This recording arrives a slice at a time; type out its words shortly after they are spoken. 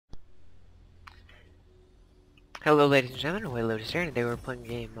Hello ladies and gentlemen, Lotus here, and today we're playing a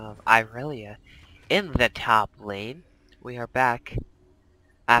game of Irelia in the top lane. We are back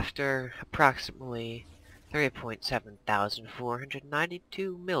after approximately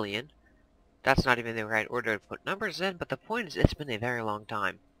 3.7,492 million. That's not even the right order to put numbers in, but the point is it's been a very long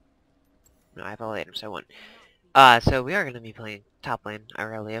time. No, I have all the items I want. So we are going to be playing top lane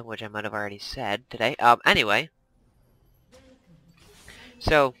Irelia, which I might have already said today. Anyway.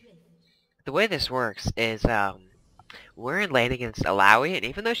 So, the way this works is, we're in lane against Alawi, and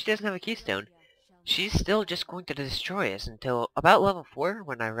even though she doesn't have a keystone, she's still just going to destroy us until about level 4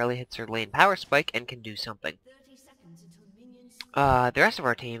 when Irelia hits her lane power spike and can do something. The rest of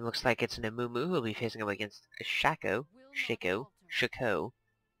our team looks like it's Namumu who will be facing up against Shaco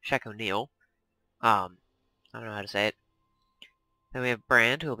Neal. I don't know how to say it. Then we have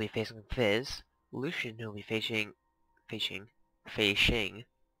Brand who will be facing Fizz, Lucian who will be facing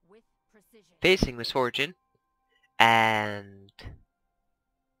Misfortune, and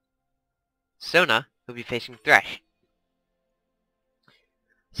Sona who will be facing Thresh.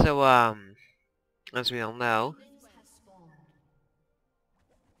 So, as we all know,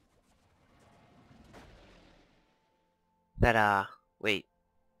 that, wait.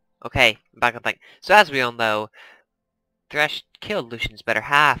 Okay, I'm back on thing. So as we all know, Thresh killed Lucian's better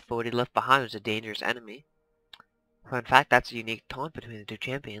half, but what he left behind was a dangerous enemy. Fun fact, that's a unique taunt between the two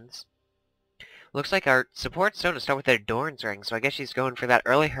champions. Looks like our support's starting to start with their Dorn's ring, so I guess she's going for that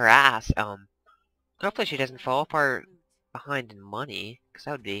early harass. Hopefully she doesn't fall far behind in money, because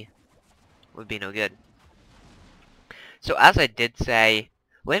that would be no good. So as I did say,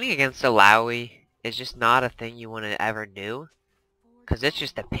 laning against Alawi is just not a thing you want to ever do, because it's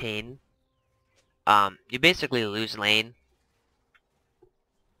just a pain. You basically lose lane.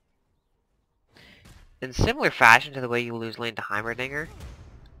 In similar fashion to the way you lose lane to Heimerdinger.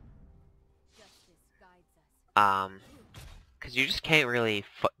 Because you just can't really...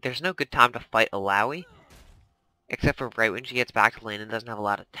 There's no good time to fight Alawi. Except for right when she gets back to lane and doesn't have a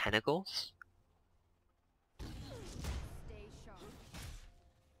lot of tentacles.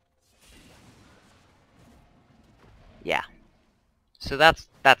 Yeah. So that's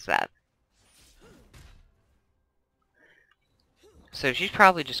that. So she's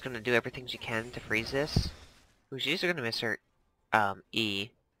probably just going to do everything she can to freeze this. Ooh, she's going to miss her E.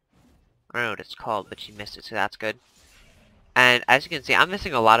 I don't know what it's called, but she missed it, so that's good. And as you can see, I'm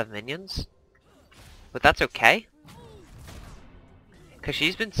missing a lot of minions. But that's okay. Because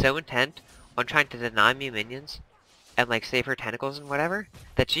she's been so intent on trying to deny me minions and like save her tentacles and whatever,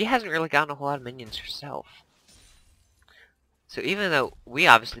 that she hasn't really gotten a whole lot of minions herself. So even though we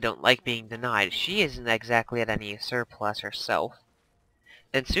obviously don't like being denied, she isn't exactly at any surplus herself.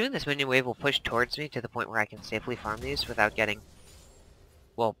 And soon this minion wave will push towards me to the point where I can safely farm these without getting,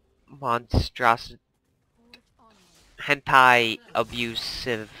 well, monstrous, hentai,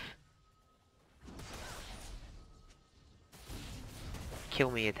 abusive,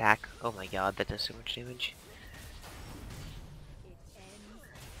 kill me attack. Oh my god, that does so much damage.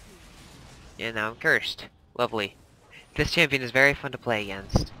 And now I'm cursed. Lovely. This champion is very fun to play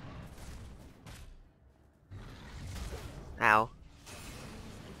against. Ow.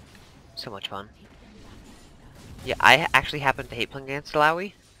 So much fun. Yeah, I actually happen to hate playing against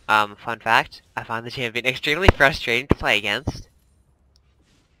Alawi. Fun fact, I find the champion extremely frustrating to play against.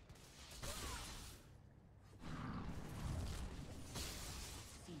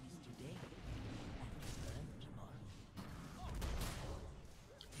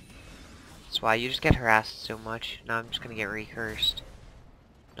 That's why you just get harassed so much. Now I'm just gonna get recursed.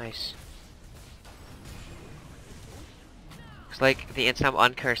 Nice. Looks like the instant I'm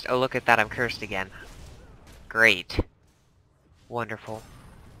uncursed. Oh, look at that, I'm cursed again. Great. Wonderful.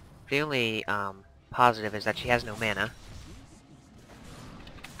 The only, positive is that she has no mana.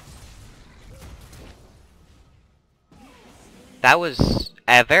 That was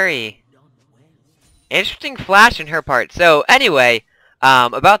a very interesting flash on her part. So, anyway,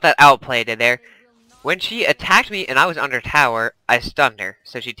 about that outplay there. When she attacked me and I was under tower, I stunned her.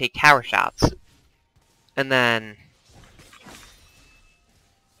 So she'd take tower shots. And then...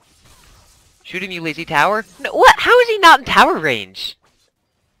 Shooting you, lazy tower? No, what? How is he not in tower range?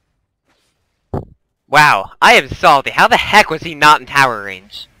 Wow, I am salty. How the heck was he not in tower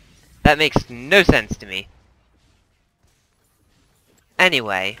range? That makes no sense to me.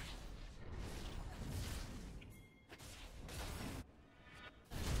 Anyway.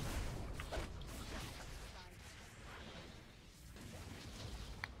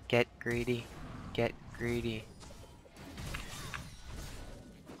 Get greedy. Get greedy.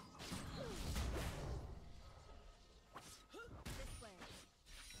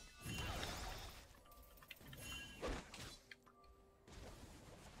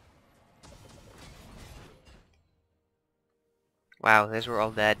 Wow, those were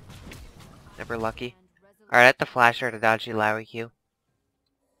all dead. Never lucky. Alright, I have to flash her to dodge the Lowry Q.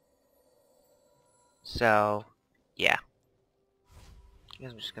 So, yeah. I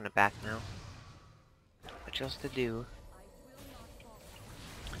guess I'm just gonna back now. What else to do?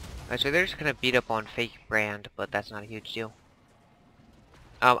 Alright, so they're just gonna beat up on fake brand, but that's not a huge deal.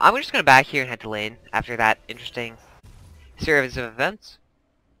 I'm just gonna back here and head to lane after that interesting series of events.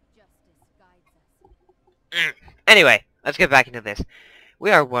 Anyway, let's get back into this.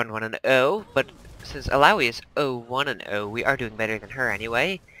 We are 1-1-0, but since Alawi is 0-1-0, we are doing better than her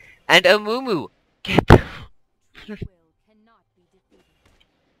anyway. And Amumu! Get the...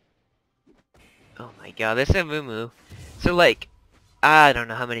 Oh my god, this Amumu. So like, I don't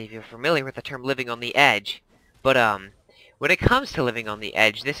know how many of you are familiar with the term living on the edge, but when it comes to living on the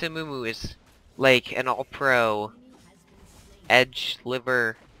edge, this Amumu is like an all-pro edge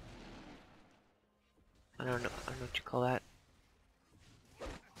liver. I don't know what you call that.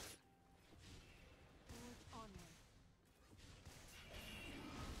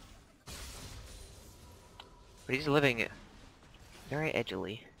 But he's living very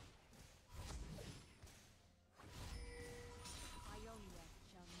edgily.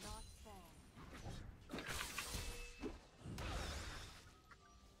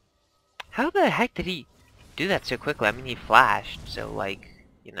 How the heck did he do that so quickly? I mean, he flashed, so like,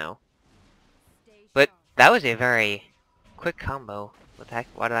 you know. But that was a very quick combo. What the heck?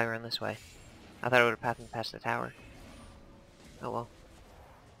 Why did I run this way? I thought it would have passed me past the tower. Oh well.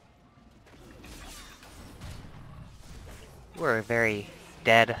 You were a very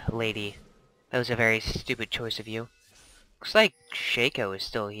dead lady. That was a very stupid choice of you. Looks like Shaco is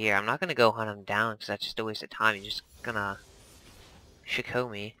still here. I'm not gonna go hunt him down because that's just a waste of time. He's just gonna Shaco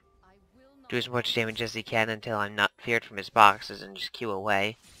me. Do as much damage as he can until I'm not feared from his boxes and just Q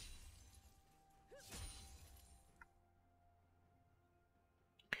away.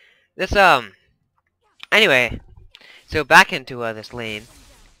 This, anyway, so back into, this lane.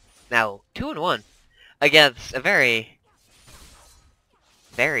 Now, 2-1 against a very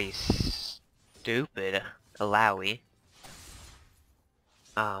stupid Alawi.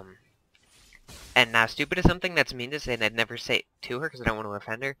 And now stupid is something that's mean to say and I'd never say it to her because I don't want to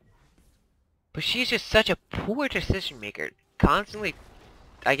offend her. But she's just such a poor decision maker. Constantly,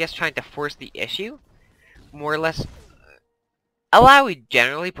 I guess, trying to force the issue. More or less. Alawi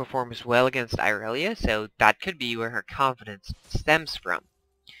generally performs well against Irelia, so that could be where her confidence stems from.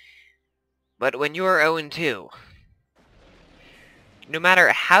 But when you're 0-2, no matter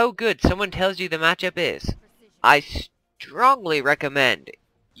how good someone tells you the matchup is, I strongly recommend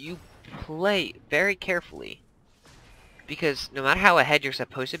you play very carefully. Because no matter how ahead you're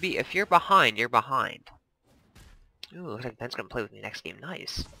supposed to be, if you're behind, you're behind. Ooh, looks like Ben's gonna play with me next game.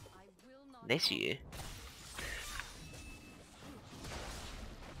 Nice. Nice of you.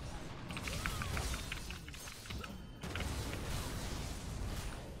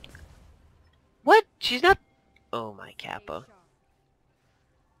 What? She's not... Oh my Kappa.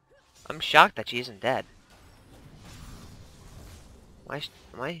 I'm shocked that she isn't dead. Am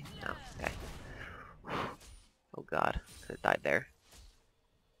I? No. Okay. Oh god. Could have died there.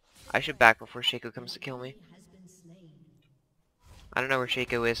 I should back before Shaco comes to kill me. I don't know where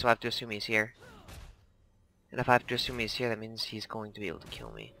Shaco is, so I have to assume he's here. And if I have to assume he's here, that means he's going to be able to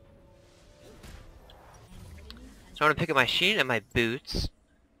kill me. So I'm going to pick up my Sheen and my boots.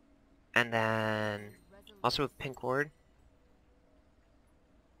 And then... also a pink ward.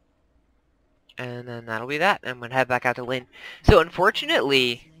 And then that'll be that. I'm going to head back out to lane. So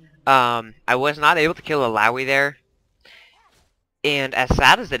unfortunately, I was not able to kill Alawi there. And as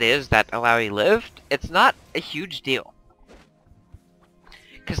sad as it is that Alawi lived, it's not a huge deal.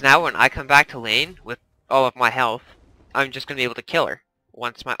 Because now when I come back to lane with all of my health, I'm just going to be able to kill her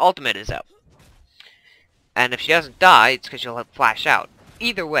once my ultimate is up. And if she doesn't die, it's because she'll flash out.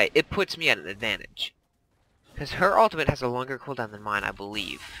 Either way, it puts me at an advantage. Because her ultimate has a longer cooldown than mine, I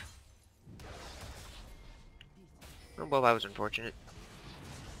believe. Oh, well, that was unfortunate.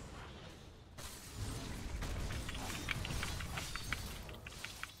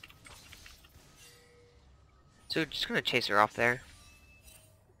 So, just gonna chase her off there.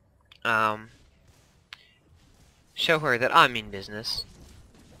 Show her that I mean business.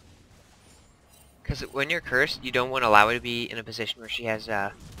 Because when you're cursed, you don't want to allow her to be in a position where she has,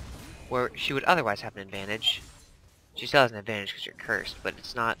 where she would otherwise have an advantage. She still has an advantage because you're cursed, but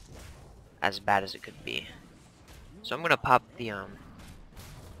it's not as bad as it could be. So I'm gonna pop the,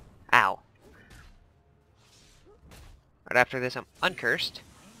 Ow. Right after this, I'm uncursed,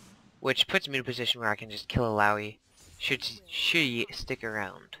 which puts me in a position where I can just kill Alawi should she stick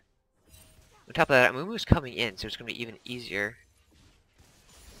around. On top of that, Amumu's coming in, so it's gonna be even easier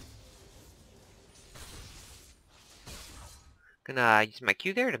Gonna use my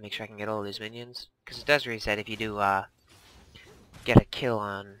Q there to make sure I can get all these minions. Because it does reset if you do get a kill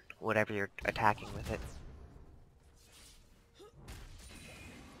on whatever you're attacking with it.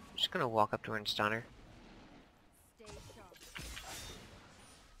 Just gonna walk up to her and stun her.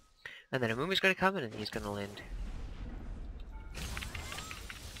 And then Amumu's gonna come in and he's gonna land.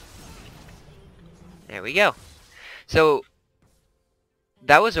 There we go. So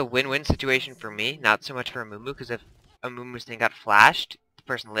that was a win-win situation for me, not so much for Amumu, because if Amumu's thing got flashed, the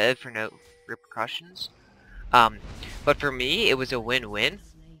person lived for no repercussions. But for me, it was a win-win,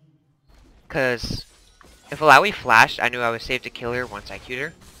 because if Alawi flashed, I knew I was safe to kill her once I queued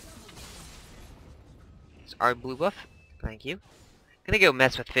her. It's our blue buff. Thank you. Gonna go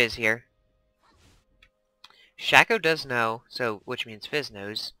mess with Fizz here. Shaco does know, so which means Fizz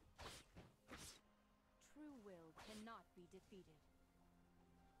knows. True will cannot be defeated.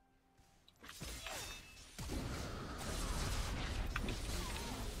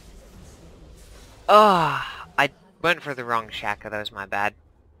 I went for the wrong Shaco. That was my bad.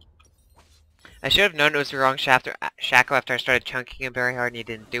 I should have known it was the wrong Shaco after I started chunking him very hard and he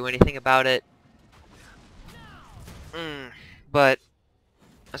didn't do anything about it. But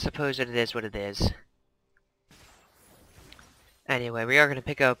I suppose that it is what it is. Anyway, we are going to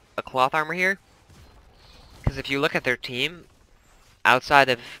pick up a cloth armor here. Because if you look at their team, outside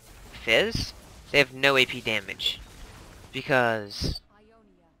of Fizz, they have no AP damage. Because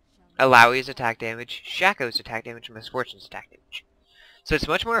Alawi's attack damage, Shaco's attack damage, and Misfortune's attack damage. So it's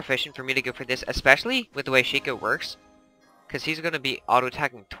much more efficient for me to go for this, especially with the way Shaco works. Because he's going to be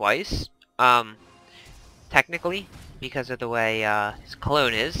auto-attacking twice. Technically, because of the way his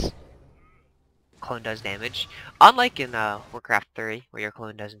clone is. Clone does damage. Unlike in Warcraft 3, where your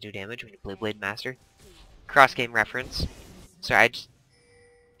clone doesn't do damage when you play Blade Master. Cross-game reference. Sorry, I just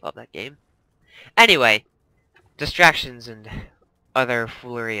love that game. Anyway, distractions and other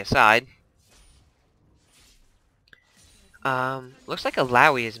foolery aside. Looks like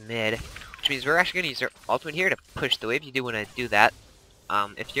Alawi is mid, which means we're actually going to use our ultimate here to push the wave. You do want to do that.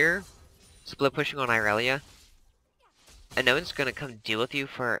 If you're split pushing on Irelia, and no one's going to come deal with you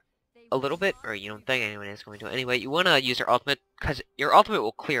for a little bit, or you don't think anyone is going to anyway, you want to use your ultimate, because your ultimate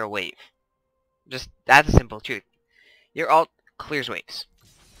will clear a wave. Just, that's a simple truth. Your ult clears waves.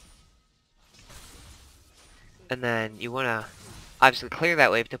 And then you want to obviously clear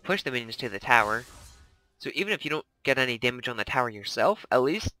that wave to push the minions to the tower. So even if you don't get any damage on the tower yourself, at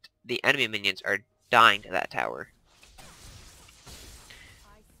least the enemy minions are dying to that tower.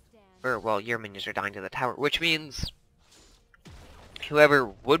 Or, well, your minions are dying to the tower, which means whoever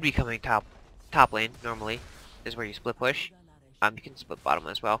would be coming top lane, normally, is where you split push. You can split bottom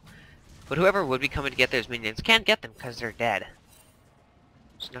as well. But whoever would be coming to get those minions can't get them because they're dead.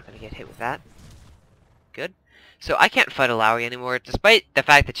 Just not going to get hit with that. Good. So I can't fight Alawi anymore, despite the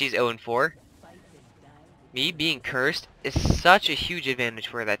fact that she's 0-4. Me being cursed is such a huge advantage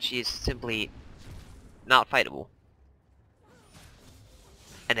for her that she is simply not fightable.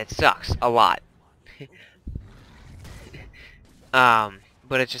 And it sucks a lot.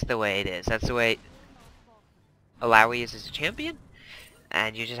 But it's just the way it is. That's the way Alawi is as a champion,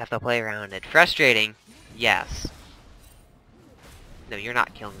 and you just have to play around it. Frustrating, yes. No, you're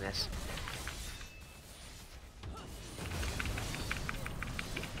not killing this.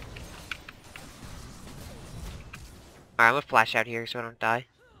 Alright, I'm gonna flash out here so I don't die.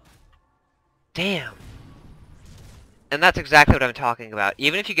 Damn! And that's exactly what I'm talking about.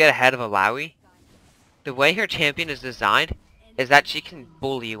 Even if you get ahead of Alawi, the way her champion is designed is that she can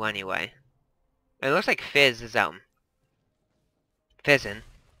bully you anyway. It looks like Fizz is fizzing.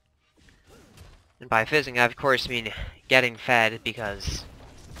 And by fizzing, I of course mean getting fed, because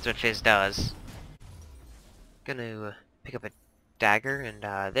that's what Fizz does. Gonna pick up a dagger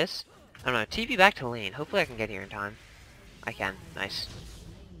and this. I don't know, TP back to lane. Hopefully I can get here in time. I can. Nice.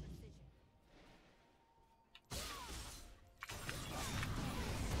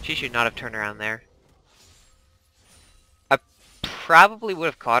 She should not have turned around there. I probably would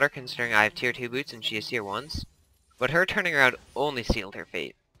have caught her considering I have tier 2 boots and she has tier 1s. But her turning around only sealed her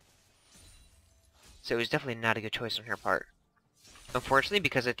fate. So it was definitely not a good choice on her part. Unfortunately,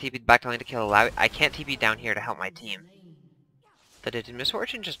 because I TP'd back to lane to kill Alawi, I can't TP down here to help my team. But did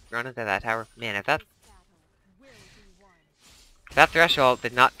Misfortune just run into that tower? Man, if that threshold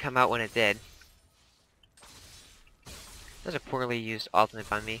did not come out when it did. That was a poorly used ultimate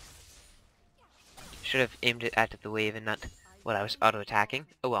by me. Should have aimed it at the wave and not what I was auto-attacking.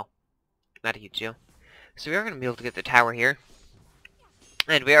 Oh well. Not a huge deal. So we are going to be able to get the tower here.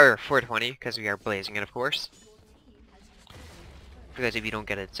 And we are 420 because we are blazing it, of course. For those of you who don't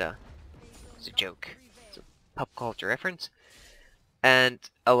get it, it's a joke. It's a pop culture reference. And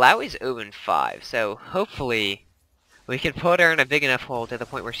Alawi's 0-5, so hopefully we can put her in a big enough hole to the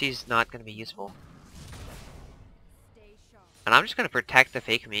point where she's not going to be useful. Stay sharp. And I'm just going to protect the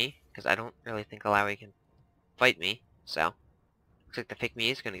fake me, because I don't really think Alawi can fight me, so. Looks like the fake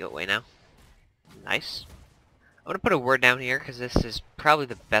me is going to go away now. Nice. I'm going to put a ward down here, because this is probably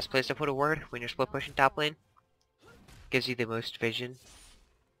the best place to put a ward when you're split pushing top lane. Gives you the most vision.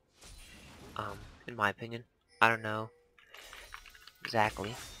 In my opinion. I don't know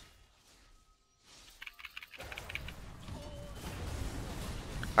exactly.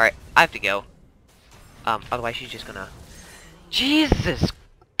 Alright, I have to go. Otherwise she's just gonna... Jesus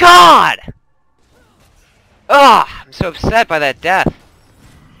God! Ugh! I'm so upset by that death.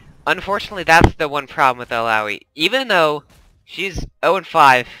 Unfortunately, that's the one problem with Alawi. Even though she's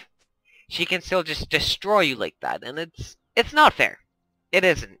 0-5, she can still just destroy you like that, and it's not fair. It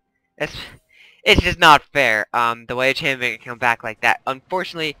isn't. It's just not fair. The way a champion can come back like that.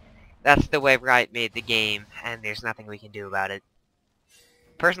 Unfortunately, that's the way Riot made the game, and there's nothing we can do about it.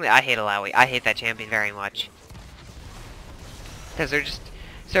 Personally, I hate Alawi. I hate that champion very much. Because they're just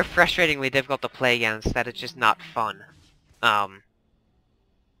so frustratingly difficult to play against that it's just not fun.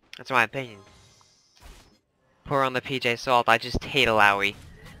 That's my opinion. Poor on the PJ Salt, I just hate Alawi.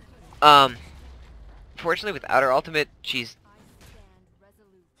 Fortunately without her ultimate, she's... I stand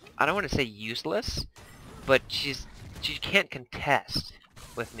resolute. I don't want to say useless, but she can't contest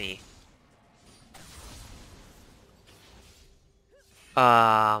with me.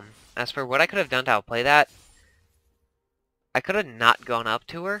 As for what I could have done to outplay that, I could have not gone up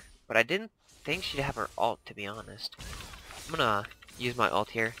to her, but I didn't think she'd have her ult, to be honest. I'm gonna use my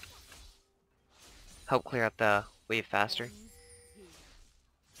ult here. Help clear out the wave faster.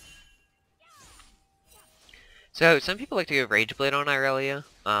 So, some people like to go Rage Blade on Irelia.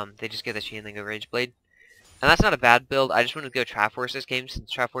 They just get the chain and then go Rage Blade. And that's not a bad build, I just want to go Trap Force this game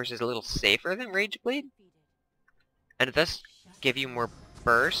since Trap Force is a little safer than Rage Blade. And it does give you more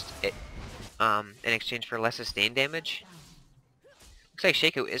burst in exchange for less sustained damage. Looks like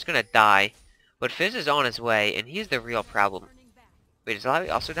Shaco is gonna die, but Fizz is on his way, and he's the real problem. Wait, is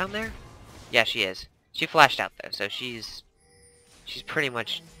Alawi also down there? Yeah, she is. She flashed out though, so she's pretty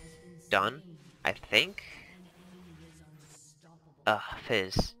much done, I think.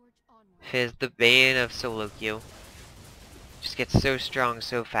 Fizz. Fizz, the bane of solo queue. Just gets so strong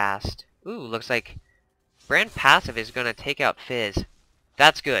so fast. Ooh, looks like Brand passive is gonna take out Fizz.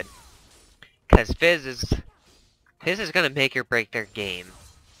 That's good. Cause Fizz is gonna make or break their game.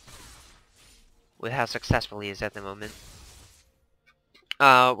 With how successful he is at the moment.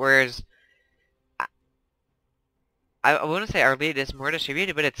 Whereas I want to say our lead is more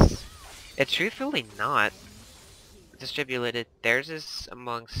distributed, but it's truthfully not distributed. Theirs is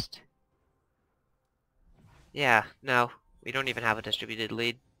amongst... Yeah, no. We don't even have a distributed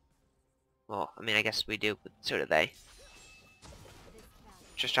lead. Well, I mean, I guess we do, but so do they.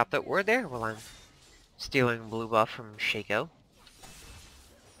 Just drop that word there while I'm stealing blue buff from Shaco.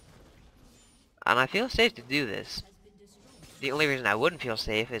 And I feel safe to do this. The only reason I wouldn't feel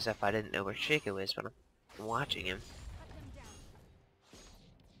safe is if I didn't know where Shaco is, but I'm watching him.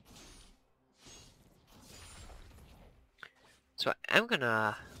 So I'm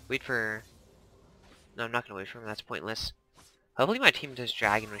gonna wait for... No, I'm not gonna wait for him, that's pointless. Hopefully my team does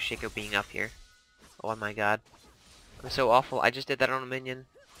Dragon with Shaco being up here. Oh my god. I'm so awful, I just did that on a minion.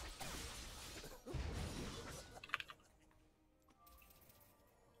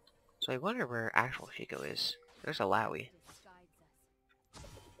 So I wonder where actual Shaco is. There's a Lowy.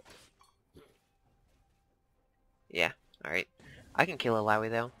 Yeah, alright. I can kill a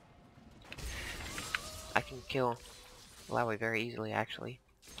Lowy though. I can kill Lowy very easily actually.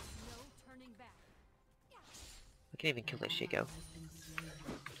 I can even kill this Shaco.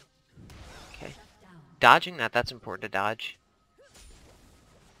 Okay. Dodging that's important to dodge.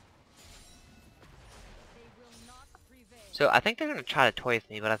 So I think they're gonna try to toy with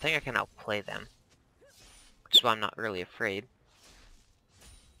me, but I think I can outplay them. Which is why I'm not really afraid.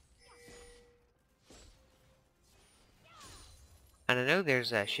 And I know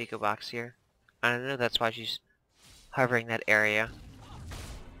there's a Shaco box here. And I know that's why she's hovering that area.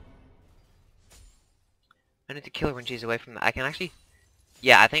 I need to kill her when she's away from the... I can actually...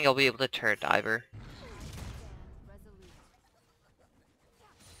 Yeah, I think I'll be able to turret dive her.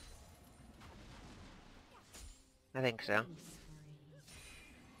 I think so.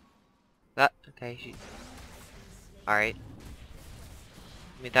 Okay, she... Alright.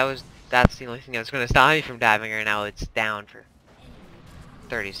 I mean, that's the only thing that's gonna stop me from diving her. Now it's down for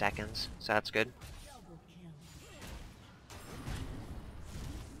 30 seconds, so that's good.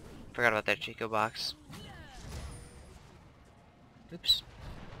 Forgot about that Chico box. Oops.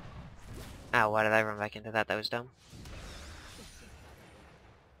 Ow, why did I run back into that? That was dumb.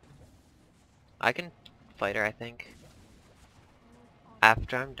 I can fight her, I think.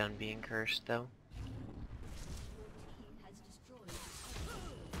 After I'm done being cursed, though.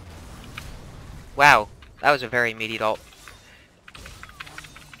 Wow, that was a very meaty ult.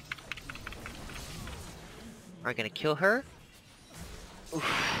 Are we gonna kill her?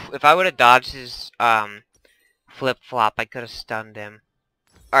 Oof. If I would have dodged his flip-flop, I could have stunned him.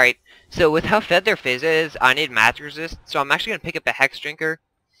 Alright, so with how fed their Fizz is, I need match resist, so I'm actually gonna pick up a Hex Drinker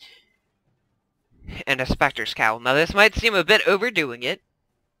and a Spectre's Cowl. Now this might seem a bit overdoing it.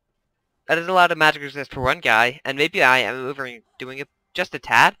 That is a lot of magic resist for one guy, and maybe I am overdoing it just a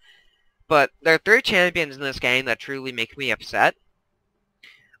tad. But there are 3 champions in this game that truly make me upset.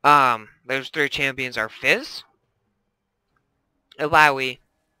 Those 3 champions are Fizz, Illaoi,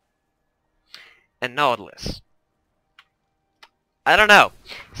 and Nautilus. I don't know.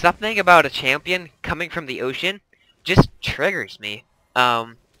 Something about a champion coming from the ocean just triggers me.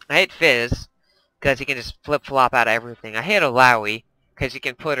 I hate Fizz, because he can just flip-flop out of everything. I hate Illaoi, because you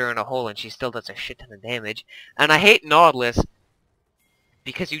can put her in a hole and she still does a shit ton of damage. And I hate Nautilus,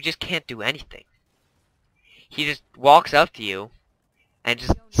 because you just can't do anything. He just walks up to you and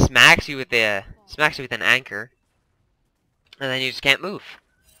just smacks you with an anchor, and then you just can't move.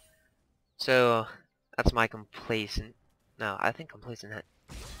 So that's my complacent. No, I think complacent.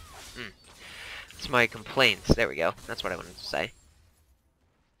 It's my complaints. There we go. That's what I wanted to say.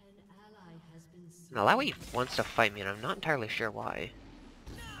 Now Illaoi wants to fight me, and I'm not entirely sure why.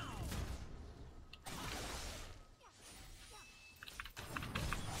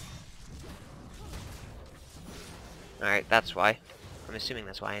 Alright, that's why. I'm assuming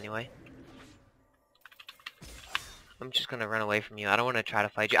that's why anyway. I'm just gonna run away from you. I don't want to try to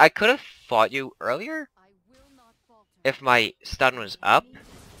fight you. I could have fought you earlier if my stun was up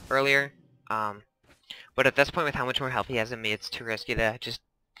earlier. But at this point, with how much more health he has than me, it's too risky to just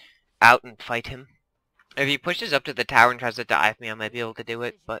out and fight him. If he pushes up to the tower and tries to dive me, I might be able to do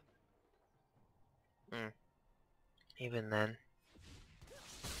it, but even then,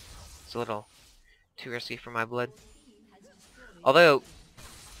 it's a little too risky for my blood. Although,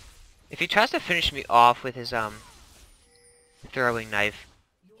 if he tries to finish me off with his throwing knife,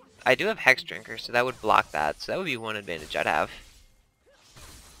 I do have Hex Drinker, so that would block that. So that would be one advantage I'd have.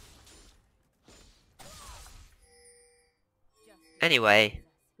 Anyway,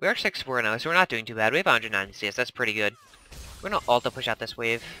 we are 6-4 now, so we're not doing too bad. We have 190 CS, that's pretty good. We're gonna ult to push out this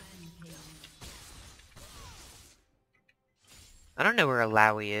wave. I don't know where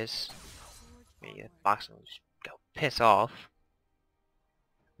Illaoi is. Maybe box will just go piss off.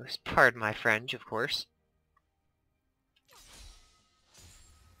 Pardon my French, of course.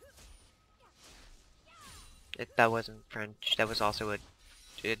 That wasn't French. That was also a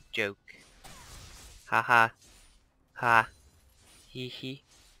joke. Ha ha. Ha. Hee hee.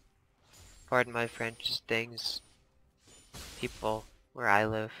 Pardon my French, things people where I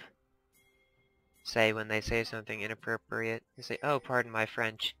live say when they say something inappropriate. They say, oh, pardon my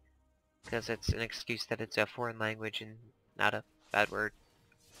French. Because it's an excuse that it's a foreign language and not a bad word.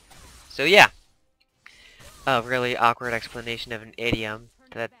 So yeah. A really awkward explanation of an idiom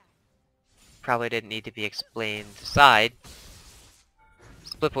that probably didn't need to be explained aside.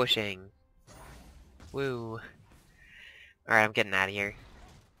 Split pushing. Woo. Alright, I'm getting out of here.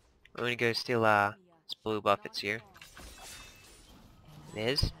 I'm gonna go steal this blue buff that's here. It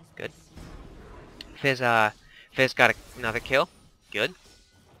is? Good. Fizz got another kill. Good.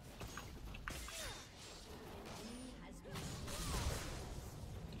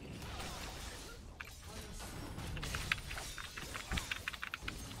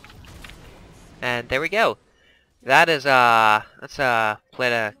 And there we go. That is that's a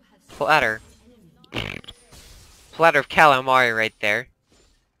platter of calamari right there.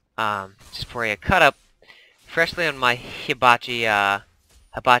 Just for you, cut up freshly on my hibachi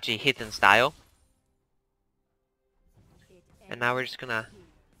Hithan style. And now we're just gonna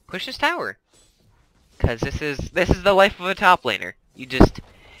push this tower, cause this is the life of a top laner. You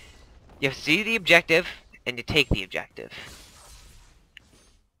see the objective and you take the objective.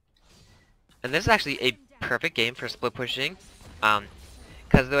 And this is actually a perfect game for split pushing, cause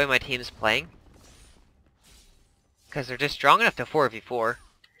of the way my team is playing. Cause they're just strong enough to 4v4,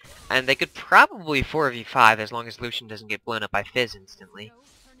 and they could probably 4v5 as long as Lucian doesn't get blown up by Fizz instantly.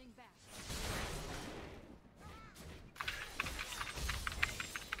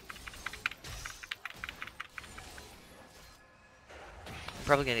 I'm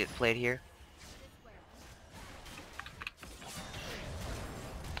probably gonna get flayed here.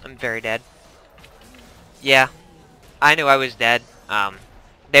 I'm very dead. Yeah, I knew I was dead. Um,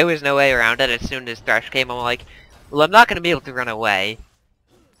 there was no way around it. As soon as Thresh came, I'm like, well, I'm not going to be able to run away.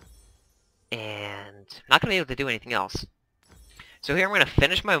 And I'm not going to be able to do anything else. So here I'm going to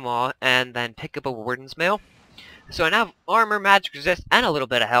finish my maul and then pick up a Warden's Mail. So I now have armor, magic resist, and a little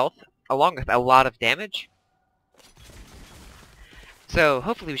bit of health, along with a lot of damage. So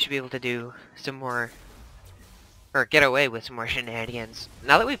hopefully we should be able to do some more, or get away with some more shenanigans.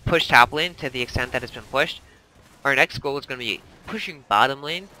 Now that we've pushed top lane to the extent that it's been pushed, our next goal is going to be pushing bottom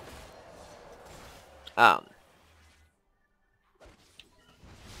lane.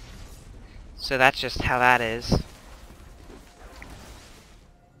 So that's just how that is.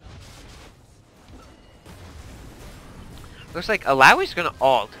 Looks like Alawi's gonna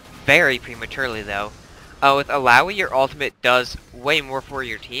ult very prematurely though. With Alawi, your ultimate does way more for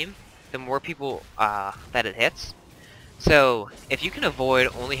your team, the more people that it hits. So if you can avoid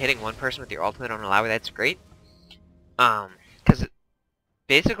only hitting one person with your ultimate on Alawi, that's great. Because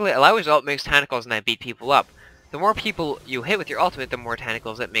basically Alawi's ult makes tentacles and that beat people up. The more people you hit with your ultimate, the more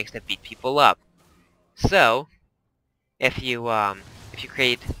tentacles it makes that beat people up. So if you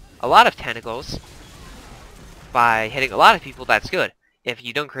create a lot of tentacles by hitting a lot of people, that's good. If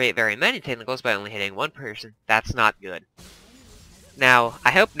you don't create very many tentacles by only hitting one person, that's not good. Now,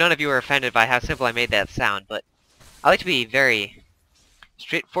 I hope none of you are offended by how simple I made that sound, but I like to be very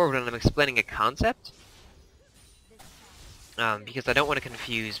straightforward when I'm explaining a concept, because I don't want to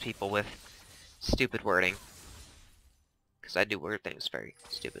confuse people with stupid wording. Because I do word things very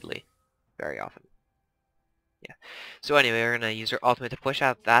stupidly, very often. Yeah. So anyway, we're going to use our ultimate to push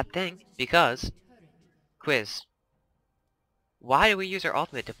out that thing, because... Quiz. Why do we use our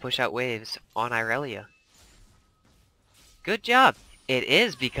ultimate to push out waves on Irelia? Good job! It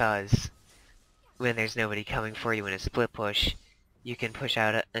is because when there's nobody coming for you in a split push, you can push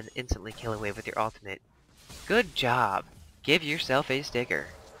out and instantly kill a wave with your ultimate. Good job! Give yourself a sticker.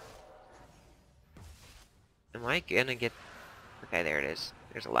 Am I gonna get... Okay, there it is.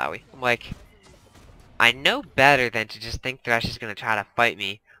 There's Alawi. I'm like... I know better than to just think Thresh is gonna try to fight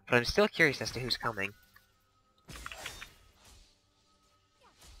me, but I'm still curious as to who's coming.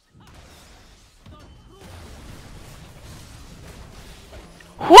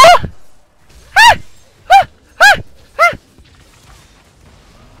 What?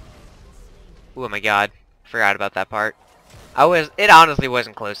 Oh my god. Forgot about that part. It honestly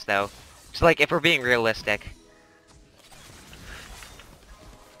wasn't close though. So like, if we're being realistic.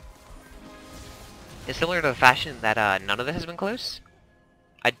 It's similar to the fashion that none of this has been close.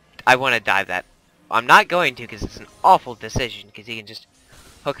 I want to dive that. I'm not going to because it's an awful decision because he can just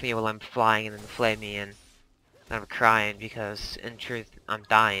hook me while I'm flying and then flay me and I'm crying because in truth I'm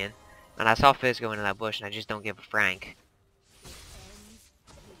dying. And I saw Fizz go into that bush and I just don't give a frank.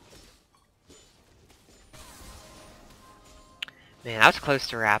 Man, I was close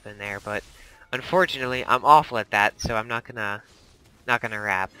to rapping there, but unfortunately I'm awful at that, so I'm not gonna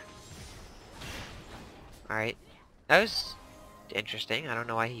rap. Alright. That was interesting. I don't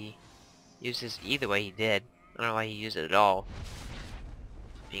know why he used his E the way he did. I don't know why he used it at all.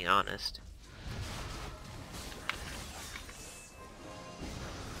 Being honest.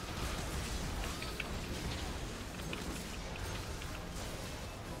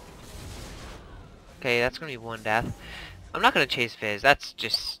 Okay, that's gonna be one death. I'm not gonna chase Fizz. That's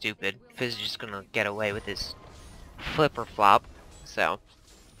just stupid. Fizz is just gonna get away with his flip or flop. So,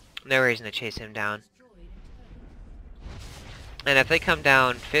 no reason to chase him down. And if they come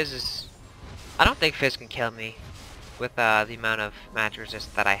down, Fizz is... I don't think Fizz can kill me with the amount of match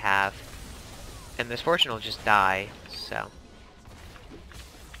resist that I have. And Misfortune will just die, so...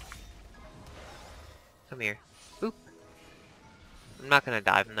 Come here. Oop. I'm not gonna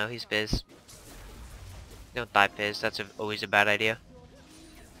dive him though, he's Fizz. Don't dive Fizz, that's always a bad idea.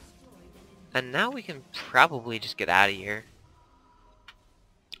 And now we can probably just get out of here.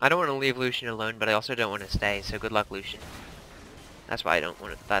 I don't want to leave Lucian alone, but I also don't want to stay, so good luck, Lucian. That's why I didn't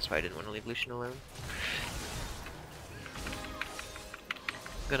want to leave Lucian alone.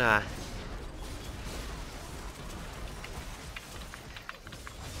 Gonna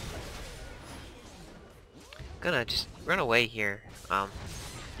just run away here.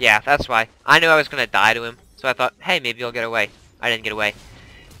 Yeah, that's why. I knew I was gonna die to him, so I thought, hey, maybe I'll get away. I didn't get away.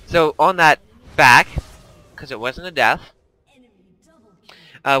 So on that back, because it wasn't a death,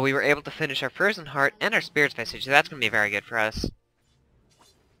 we were able to finish our Frozen Heart and our Spirit's Message, so that's gonna be very good for us.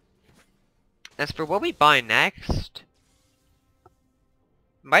 As for what we buy next,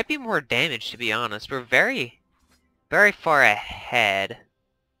 might be more damage, to be honest. We're very, very far ahead.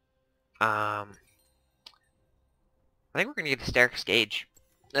 I think we're gonna get the Staircase Gauge.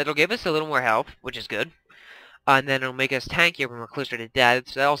 It'll give us a little more health, which is good. And then it'll make us tankier when we're closer to death,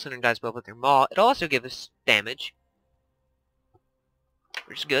 so that also does both with their maul. It'll also give us damage,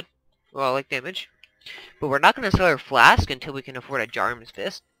 which is good. Well, I like damage. But we're not going to sell our flask until we can afford a Jarman's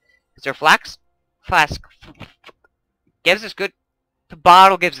Fist. Because our flask gives us good... The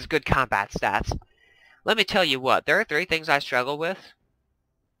bottle gives us good combat stats. Let me tell you what, there are 3 things I struggle with.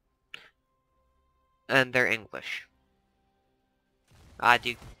 And they're English.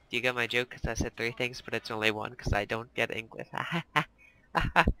 Do you get my joke? Because I said 3 things, but it's only 1, because I don't get English.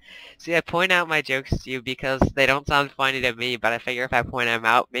 See, I point out my jokes to you because they don't sound funny to me, but I figure if I point them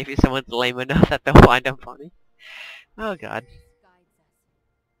out, maybe someone's lame enough that they'll find them funny. Oh god.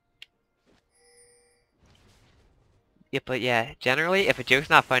 Yeah, but yeah, generally, if a joke's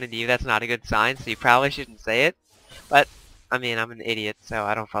not funny to you, that's not a good sign, so you probably shouldn't say it. But, I mean, I'm an idiot, so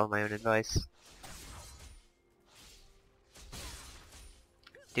I don't follow my own advice.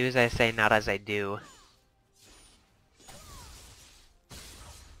 Do as I say, not as I do.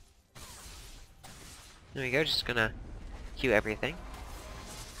 There we go, just gonna queue everything.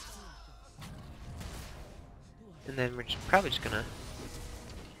 And then we're probably just gonna...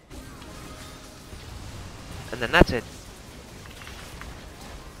 And then that's it.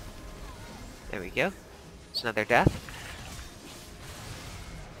 There we go. It's another death.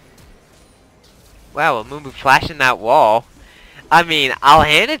 Wow, a Mumu flashing that wall. I mean, I'll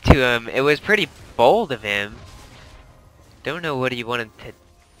hand it to him. It was pretty bold of him. Don't know what he wanted to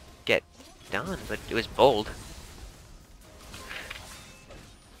get done, but it was bold.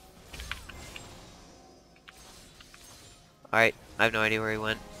 Alright, I have no idea where he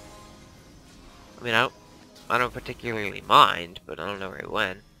went. I mean, I don't particularly mind, but I don't know where he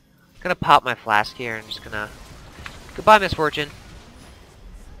went. I'm gonna pop my flask here and just gonna... Goodbye, Misfortune.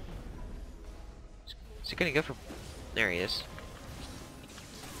 Is he gonna go for... There he is.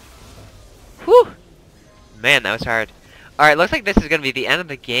 Whew! Man, that was hard. Alright, looks like this is gonna be the end of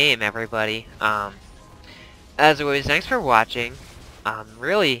the game, everybody. As always, thanks for watching.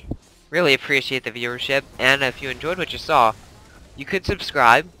 Really appreciate the viewership, and if you enjoyed what you saw, you could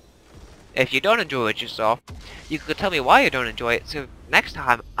subscribe. If you don't enjoy what you saw, you could tell me why you don't enjoy it, so next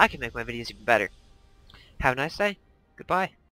time I can make my videos even better. Have a nice day. Goodbye.